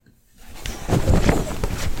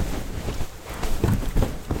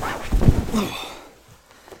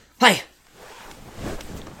Hi,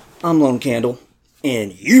 I'm Lone Candle,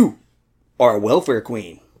 and you are a welfare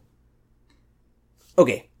queen.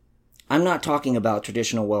 Okay, I'm not talking about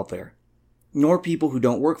traditional welfare, nor people who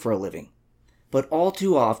don't work for a living, but all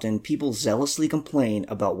too often people zealously complain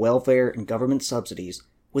about welfare and government subsidies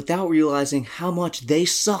without realizing how much they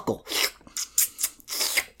suckle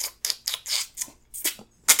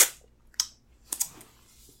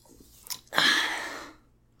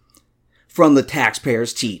from the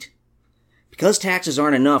taxpayer's teat. Because taxes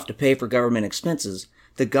aren't enough to pay for government expenses,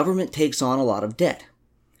 the government takes on a lot of debt.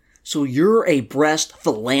 So you're a breast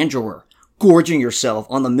philanderer, gorging yourself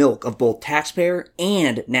on the milk of both taxpayer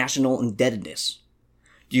and national indebtedness.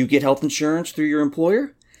 Do you get health insurance through your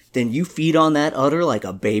employer? Then you feed on that udder like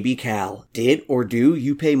a baby cow. Did or do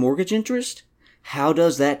you pay mortgage interest? How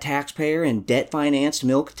does that taxpayer and debt-financed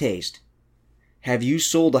milk taste? Have you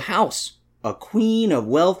sold a house? A queen of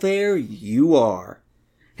welfare you are.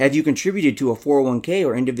 Have you contributed to a 401k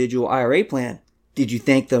or individual IRA plan? Did you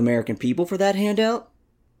thank the American people for that handout?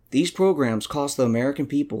 These programs cost the American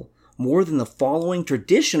people more than the following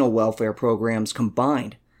traditional welfare programs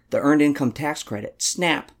combined: the Earned Income Tax Credit,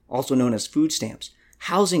 SNAP, also known as food stamps,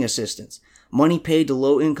 housing assistance, money paid to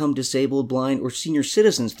low-income disabled, blind, or senior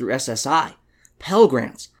citizens through SSI, Pell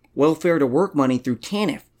Grants, welfare to work money through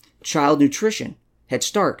TANF, child nutrition, Head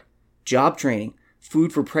Start, job training,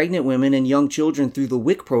 food for pregnant women and young children through the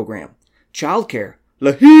WIC program, childcare,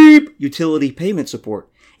 LAHEEP, utility payment support,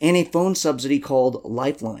 and a phone subsidy called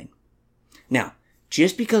Lifeline. Now,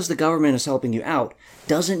 just because the government is helping you out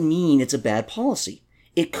doesn't mean it's a bad policy.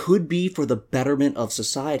 It could be for the betterment of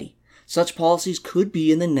society. Such policies could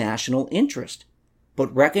be in the national interest.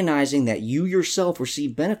 But recognizing that you yourself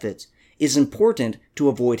receive benefits is important to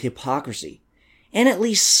avoid hypocrisy. And at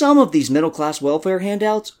least some of these middle-class welfare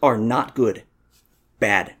handouts are not good.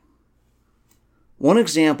 Bad. One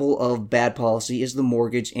example of bad policy is the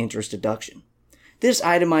mortgage interest deduction. This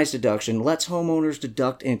itemized deduction lets homeowners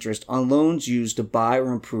deduct interest on loans used to buy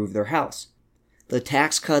or improve their house. The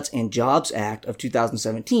Tax Cuts and Jobs Act of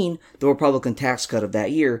 2017, the Republican tax cut of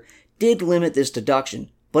that year, did limit this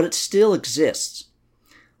deduction, but it still exists.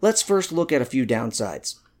 Let's first look at a few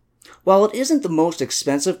downsides. While it isn't the most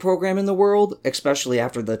expensive program in the world, especially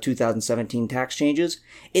after the 2017 tax changes,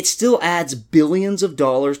 it still adds billions of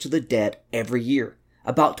dollars to the debt every year,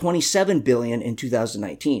 about $27 billion in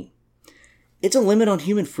 2019. It's a limit on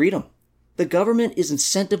human freedom. The government is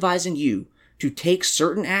incentivizing you to take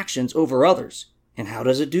certain actions over others. And how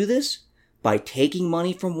does it do this? By taking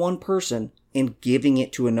money from one person and giving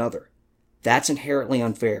it to another. That's inherently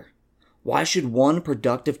unfair. Why should one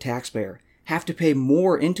productive taxpayer have to pay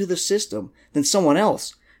more into the system than someone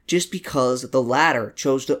else just because the latter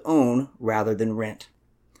chose to own rather than rent?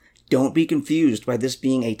 Don't be confused by this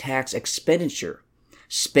being a tax expenditure.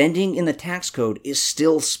 Spending in the tax code is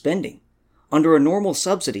still spending. Under a normal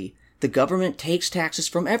subsidy, the government takes taxes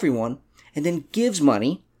from everyone and then gives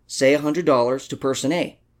money, say $100, to person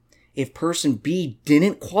A. If person B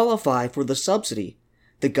didn't qualify for the subsidy,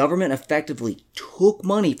 the government effectively took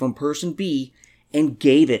money from person B and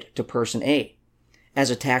gave it to person A. As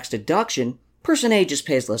a tax deduction, person A just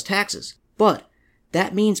pays less taxes, but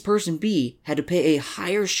that means person B had to pay a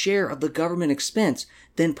higher share of the government expense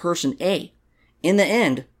than person A. In the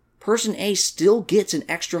end, person A still gets an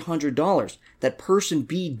extra $100 that person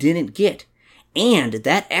B didn't get, and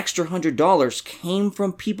that extra $100 came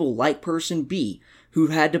from people like person B who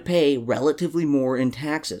had to pay relatively more in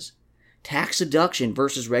taxes. Tax deduction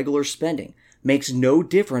versus regular spending makes no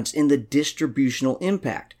difference in the distributional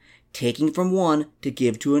impact, taking from one to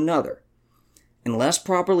give to another. Unless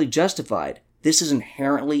properly justified, this is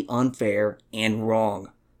inherently unfair and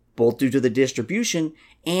wrong, both due to the distribution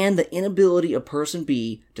and the inability of person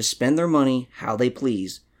B to spend their money how they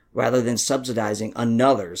please, rather than subsidizing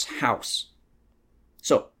another's house.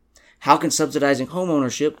 So, how can subsidizing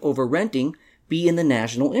homeownership over renting be in the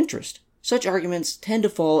national interest? Such arguments tend to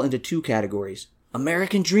fall into two categories: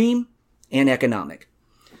 American dream and economic.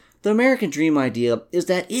 The American dream idea is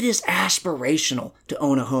that it is aspirational to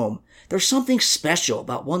own a home. There's something special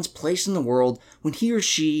about one's place in the world when he or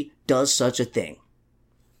she does such a thing.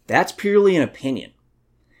 That's purely an opinion.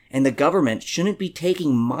 And the government shouldn't be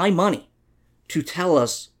taking my money to tell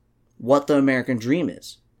us what the American dream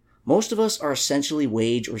is. Most of us are essentially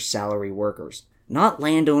wage or salary workers, not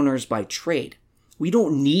landowners by trade. We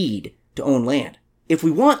don't need to own land. If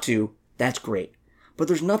we want to, that's great. But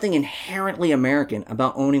there's nothing inherently American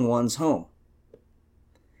about owning one's home.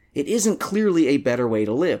 It isn't clearly a better way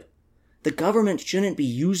to live. The government shouldn't be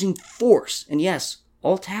using force, and yes,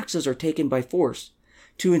 all taxes are taken by force,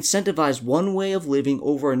 to incentivize one way of living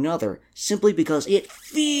over another simply because it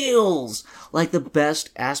feels like the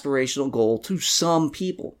best aspirational goal to some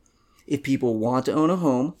people. If people want to own a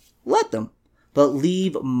home, let them, but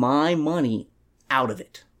leave my money out of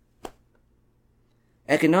it.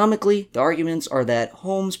 Economically, the arguments are that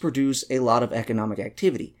homes produce a lot of economic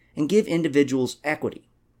activity and give individuals equity.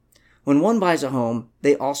 When one buys a home,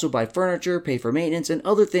 they also buy furniture, pay for maintenance, and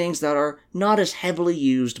other things that are not as heavily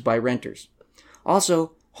used by renters.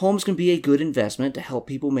 Also, homes can be a good investment to help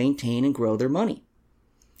people maintain and grow their money.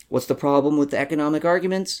 What's the problem with the economic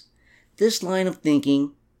arguments? This line of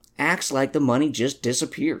thinking acts like the money just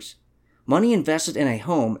disappears. Money invested in a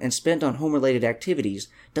home and spent on home-related activities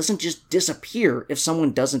doesn't just disappear if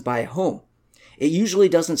someone doesn't buy a home. It usually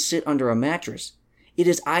doesn't sit under a mattress. It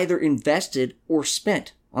is either invested or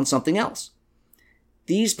spent on something else.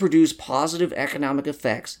 These produce positive economic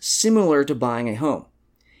effects similar to buying a home.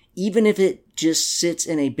 Even if it just sits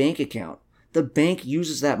in a bank account, the bank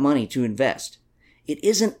uses that money to invest. It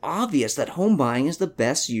isn't obvious that home buying is the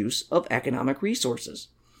best use of economic resources.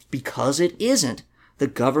 Because it isn't, the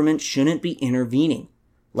government shouldn't be intervening.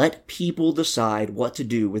 Let people decide what to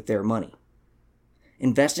do with their money.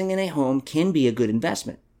 Investing in a home can be a good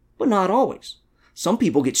investment, but not always. Some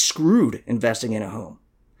people get screwed investing in a home.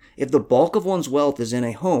 If the bulk of one's wealth is in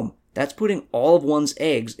a home, that's putting all of one's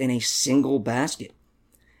eggs in a single basket.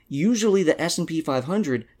 Usually the S&P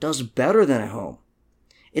 500 does better than a home.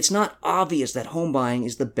 It's not obvious that home buying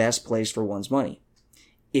is the best place for one's money.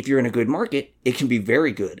 If you're in a good market, it can be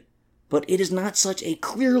very good. But it is not such a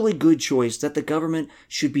clearly good choice that the government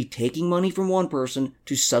should be taking money from one person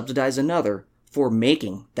to subsidize another for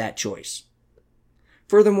making that choice.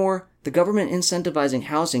 Furthermore, the government incentivizing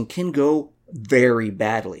housing can go very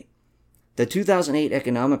badly. The 2008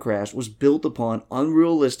 economic crash was built upon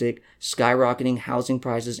unrealistic, skyrocketing housing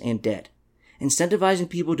prices and debt. Incentivizing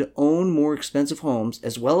people to own more expensive homes,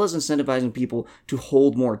 as well as incentivizing people to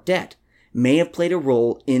hold more debt, may have played a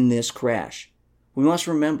role in this crash. We must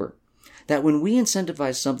remember that when we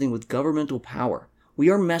incentivize something with governmental power, we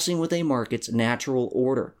are messing with a market's natural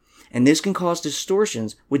order, and this can cause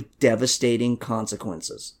distortions with devastating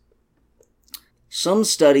consequences. Some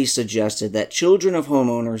studies suggested that children of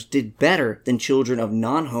homeowners did better than children of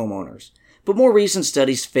non-homeowners, but more recent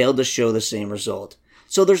studies failed to show the same result.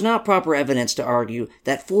 So there's not proper evidence to argue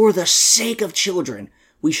that for the sake of children,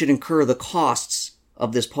 we should incur the costs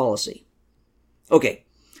of this policy. Okay,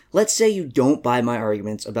 let's say you don't buy my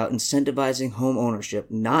arguments about incentivizing home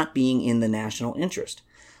ownership not being in the national interest.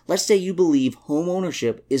 Let's say you believe home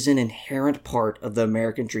ownership is an inherent part of the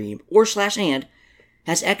American dream, and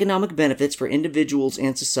has economic benefits for individuals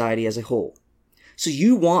and society as a whole. So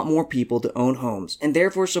you want more people to own homes and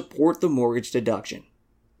therefore support the mortgage deduction.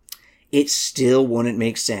 It still wouldn't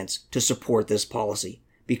make sense to support this policy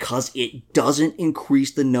because it doesn't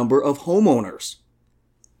increase the number of homeowners.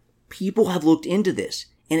 People have looked into this,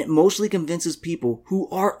 and it mostly convinces people who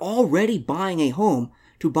are already buying a home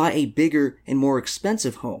to buy a bigger and more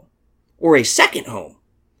expensive home, or a second home.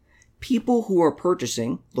 People who are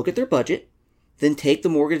purchasing look at their budget, then take the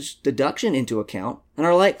mortgage deduction into account, and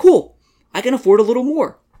are like, cool, I can afford a little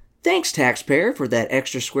more. Thanks, taxpayer, for that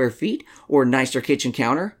extra square feet or nicer kitchen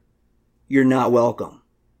counter. You're not welcome.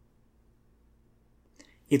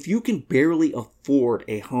 If you can barely afford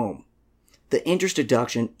a home, the interest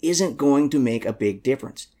deduction isn't going to make a big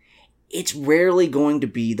difference. It's rarely going to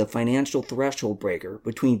be the financial threshold breaker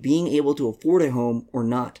between being able to afford a home or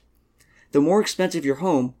not. The more expensive your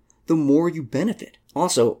home, the more you benefit.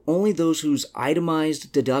 Also, only those whose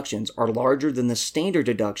itemized deductions are larger than the standard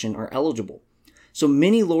deduction are eligible. So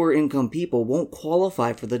many lower income people won't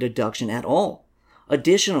qualify for the deduction at all.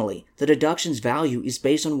 Additionally, the deduction's value is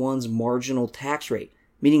based on one's marginal tax rate,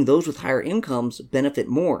 meaning those with higher incomes benefit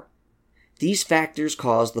more. These factors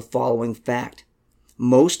cause the following fact.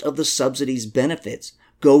 Most of the subsidy's benefits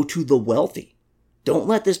go to the wealthy. Don't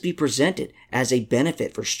let this be presented as a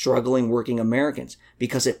benefit for struggling working Americans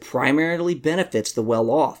because it primarily benefits the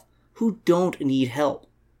well-off who don't need help.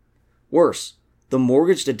 Worse, the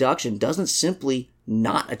mortgage deduction doesn't simply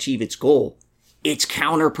not achieve its goal. It's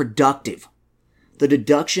counterproductive. The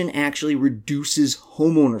deduction actually reduces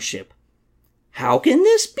homeownership. How can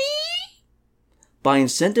this be? By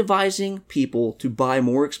incentivizing people to buy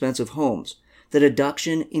more expensive homes, the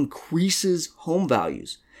deduction increases home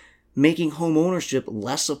values, making home ownership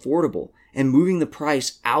less affordable and moving the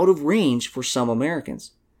price out of range for some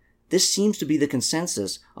Americans. This seems to be the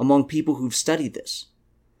consensus among people who've studied this.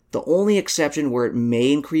 The only exception where it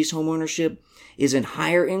may increase home ownership is in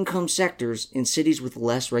higher income sectors in cities with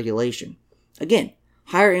less regulation. Again,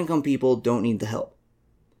 higher income people don't need the help.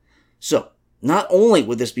 So, Not only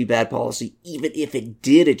would this be bad policy, even if it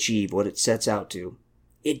did achieve what it sets out to,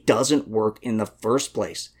 it doesn't work in the first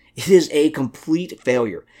place. It is a complete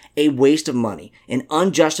failure, a waste of money, an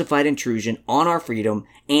unjustified intrusion on our freedom,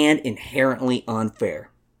 and inherently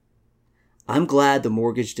unfair. I'm glad the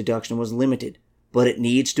mortgage deduction was limited, but it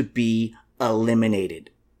needs to be eliminated.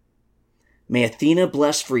 May Athena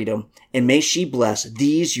bless freedom, and may she bless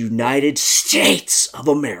these United States of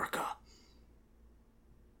America.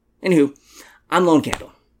 Anywho, I'm Lone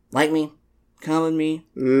Candle. Like me, comment me,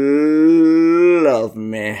 love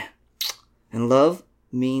me. And love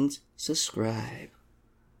means subscribe.